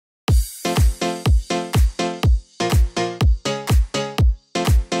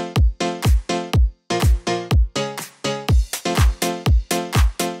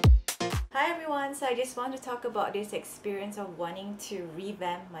I just want to talk about this experience of wanting to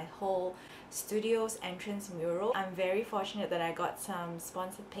revamp my whole studio's entrance mural. I'm very fortunate that I got some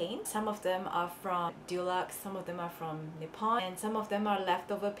sponsored paint. Some of them are from Dulux, some of them are from Nippon, and some of them are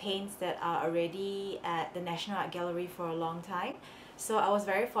leftover paints that are already at the National Art Gallery for a long time. So I was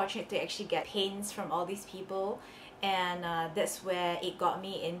very fortunate to actually get paints from all these people, and that's where it got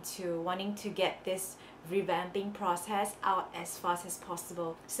me into wanting to get this revamping process out as fast as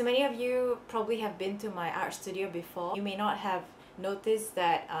possible. So many of you probably have been to my art studio before. You may not have noticed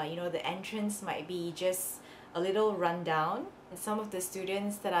that you know, the entrance might be just a little rundown. And some of the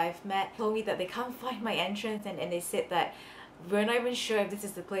students that I've met told me that they can't find my entrance, and they said that we're not even sure if this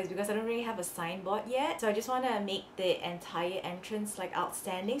is the place because I don't really have a signboard yet. So I just want to make the entire entrance like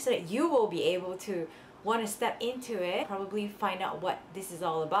outstanding so that you will be able to want to step into it, probably find out what this is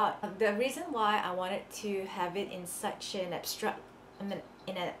all about. The reason why I wanted to have it in such an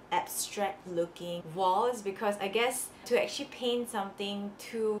abstract looking wall is because I guess to actually paint something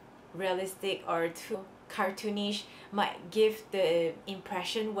too realistic or too cartoonish might give the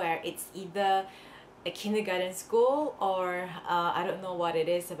impression where it's either a kindergarten school or I don't know what it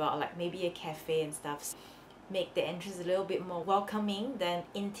is about, like maybe a cafe and stuff. So make the entrance a little bit more welcoming than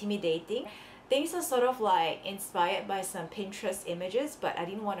intimidating. Things are sort of like inspired by some Pinterest images, but I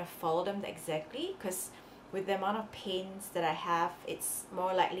didn't want to follow them exactly because with the amount of paints that I have, it's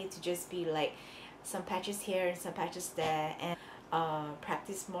more likely to just be like some patches here and some patches there, and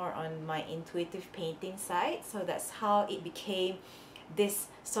practice more on my intuitive painting side. So that's how it became this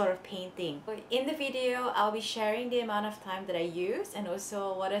sort of painting. In the video, I'll be sharing the amount of time that I used and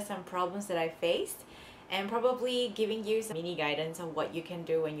also what are some problems that I faced, and probably giving you some mini guidance on what you can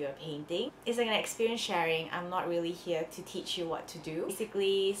do when you're painting. It's like an experience sharing. I'm not really here to teach you what to do.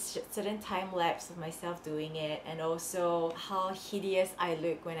 Basically, certain time lapse of myself doing it, and also how hideous I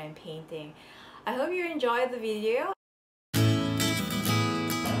look when I'm painting. I hope you enjoyed the video.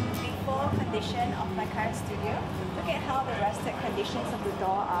 Before condition of my current studio, look at how the rusted conditions of the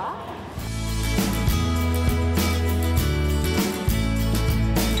door are.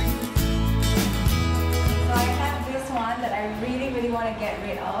 So I have this one that I really want to get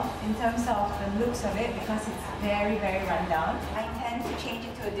rid of in terms of the looks of it because it's very rundown. I intend to change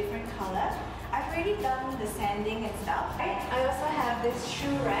it to a different color. I've already done the sanding and stuff. I also have this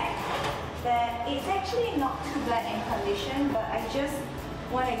shoe rack that is actually not too bad in condition, but I just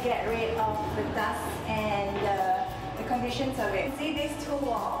want to get rid of the dust and the conditions of it. See these two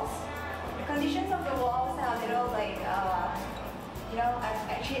walls? The conditions of the walls are a little like, you know, I've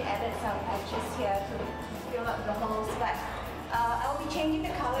actually added some patches here to fill up the holes, but I'll be changing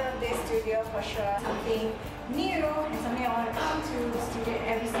the color of this studio for sure. Something new and something I want to come to the studio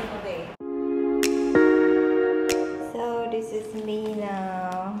every single day. So this is me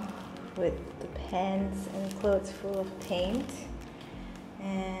now with the pants and clothes full of paint,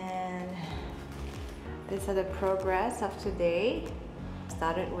 and these are the progress of today.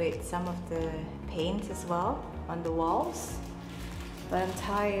 Started with some of the paint as well on the walls, but I'm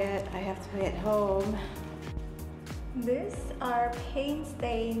tired, I have to head home. These are paint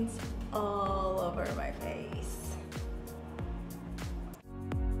stains all over my face.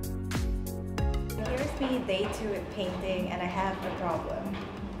 Here's me day 2 with painting, and I have a problem.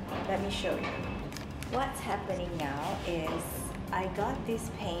 Let me show you. What's happening now is I got this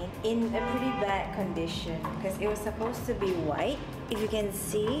paint in a pretty bad condition because it was supposed to be white. If you can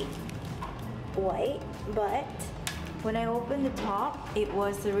see, white, but when I opened the top, it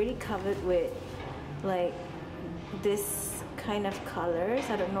was already covered with like this kind of colors.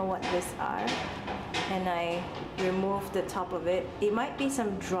 I don't know what these are, and I removed the top of it. It might be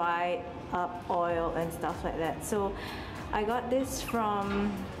some dried up oil and stuff like that. So I got this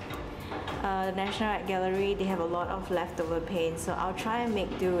from the National Art Gallery. They have a lot of leftover paint, so I'll try and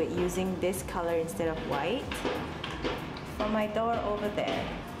make do with using this color instead of white. For my door over there,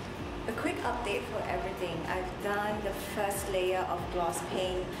 a quick update for everything. I've done the first layer of gloss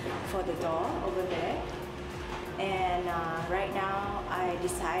paint for the door over there, and right now I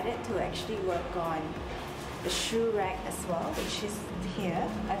decided to actually work on the shoe rack as well, which is here.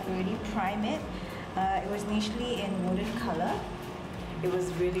 I've already primed it. It was initially in wooden color. It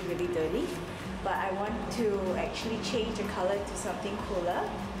was really dirty, but I want to actually change the color to something cooler.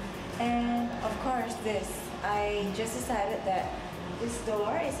 And of course this, I just decided that this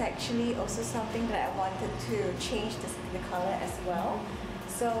door is actually also something that I wanted to change the color as well.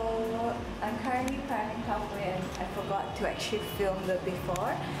 So I'm currently priming halfway, and I forgot to actually film the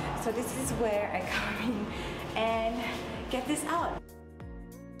before. So this is where I come in and get this out.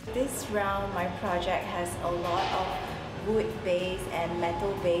 This round, my project has a lot of wood base and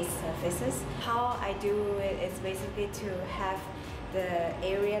metal base surfaces. How I do it is basically to have the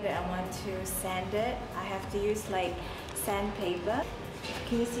area that I want to sand it. I have to use like sandpaper.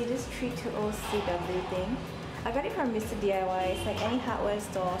 Can you see this 320CW thing? I got it from Mr. DIY. It's like any hardware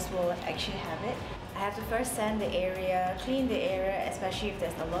stores will actually have it. I have to first sand the area, clean the area, especially if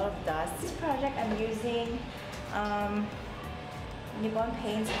there's a lot of dust. This project I'm using Nippon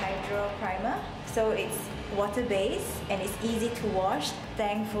Paint's Hydro Primer. So it's water-based and it's easy to wash,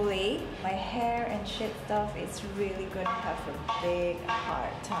 thankfully. My hair and shit stuff is really gonna have a big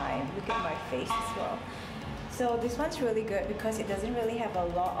hard time. Look at my face as well. So this one's really good because it doesn't really have a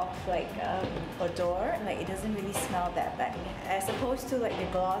lot of like odor, like it doesn't really smell that bad. As opposed to like the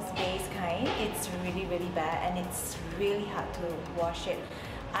gloss-based kind, it's really bad and it's really hard to wash it.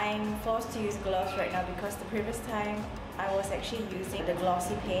 I'm forced to use gloves right now because the previous time I was actually using the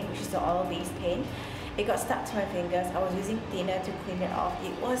glossy paint, which is the oil-based paint. It got stuck to my fingers. I was using thinner to clean it off.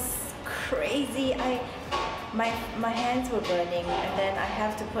 It was crazy. My hands were burning, and then I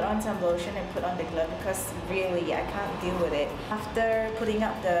have to put on some lotion and put on the glove because really I can't deal with it. After putting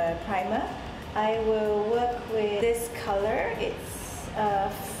up the primer, I will work with this color. It's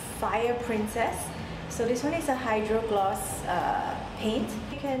Fire Princess. So this one is a hydro gloss paint.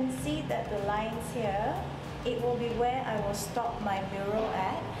 You can see that the lines here, it will be where I will stop my mural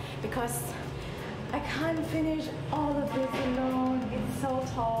at because I can't finish all of this alone. It's so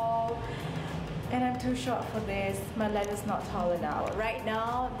tall and I'm too short for this. My letter's not tall enough. Right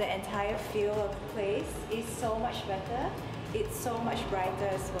now, the entire feel of the place is so much better. It's so much brighter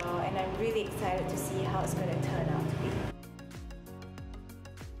as well, and I'm really excited to see how it's going to turn out to be.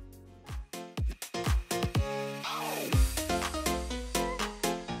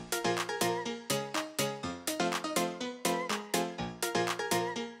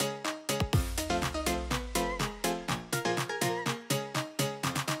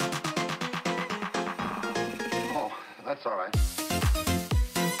 That's all right.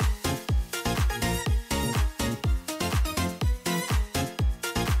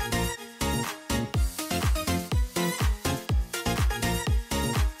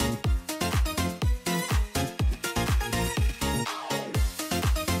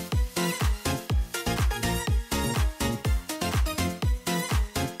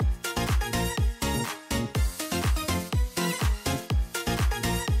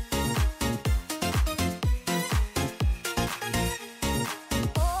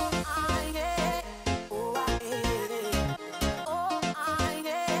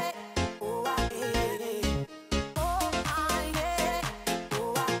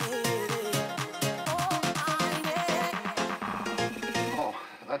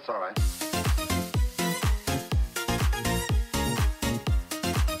 That's all right.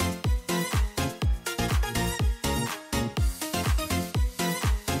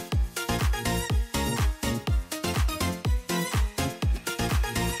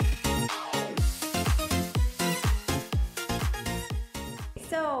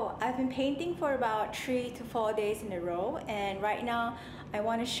 So I've been painting for about 3 to 4 days in a row, and right now I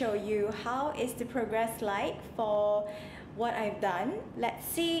want to show you how is the progress like for what I've done. Let's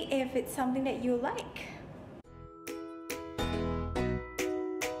see if it's something that you like.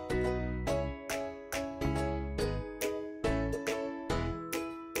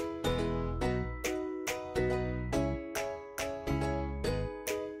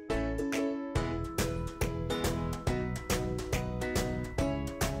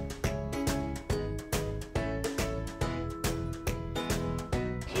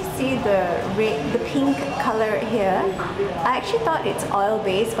 See the pink color here. I actually thought it's oil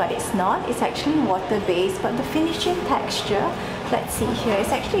based, but it's not. It's actually water based, but the finishing texture, let's see here, it's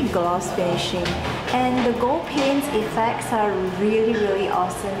actually gloss finishing, and the gold paint's effects are really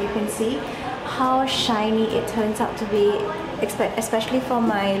awesome. You can see how shiny it turns out to be, especially for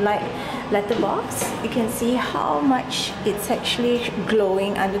my light letterbox. You can see how much it's actually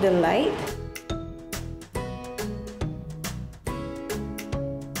glowing under the light.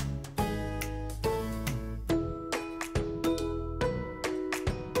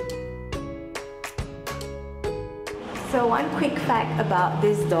 So one quick fact about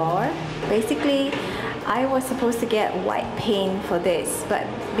this door, basically I was supposed to get white paint for this, but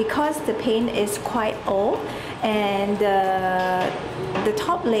because the paint is quite old and the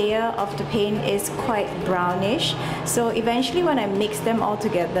top layer of the paint is quite brownish, so eventually when I mix them all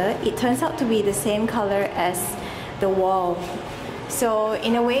together, it turns out to be the same color as the wall. So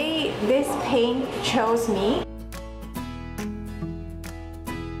in a way, this paint chose me.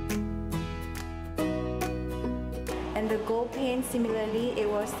 And the gold paint, similarly, it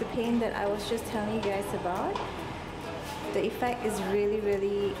was the paint that I was just telling you guys about. The effect is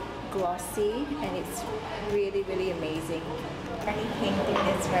really glossy and it's really amazing. Currently painting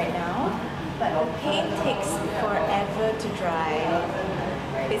this right now, but the paint takes forever to dry.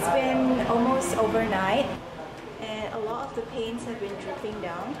 It's been almost overnight and a lot of the paints have been dripping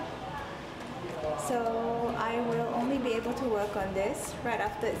down. So I will only be able to work on this right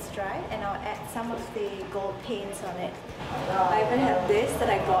after it's dry, and I'll add some of the gold paints on it. I even have this that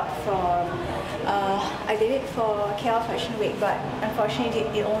I got from, I did it for KL Fashion Week, but unfortunately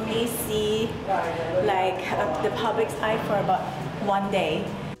it only see like the public's eye for about one day.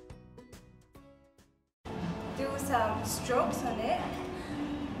 Do some strokes on it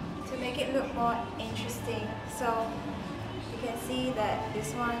to make it look more interesting. So you can see that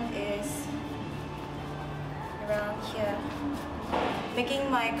this one is around here, making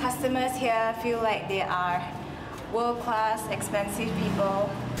my customers here feel like they are world-class, expensive people.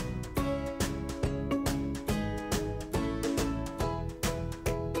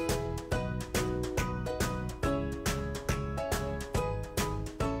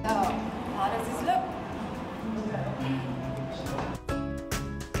 So, how does this look?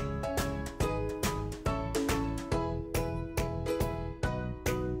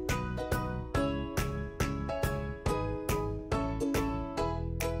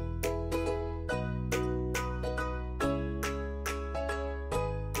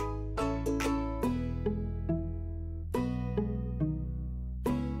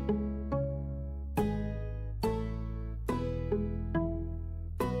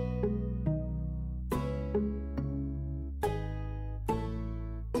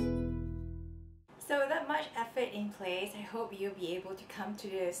 So with that much effort in place, I hope you'll be able to come to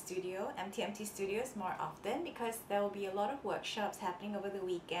the studio, MTMT Studios, more often, because there will be a lot of workshops happening over the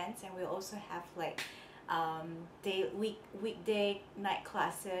weekends, and we'll also have like weekday night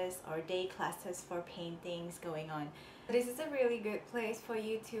classes or day classes for paintings going on. This is a really good place for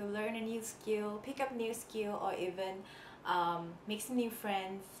you to learn a new skill, pick up a new skill, or even make some new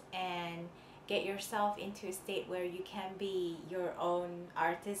friends and get yourself into a state where you can be your own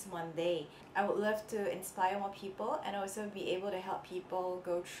artist one day. I would love to inspire more people and also be able to help people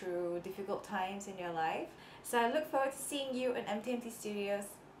go through difficult times in your life. So I look forward to seeing you in MTMT Studios.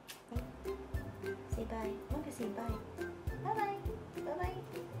 Say bye. Want to say bye. Bye bye. Bye bye.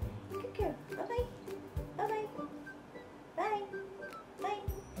 Good girl. Bye bye. Bye bye. Bye.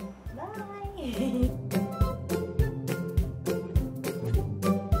 Bye. Bye.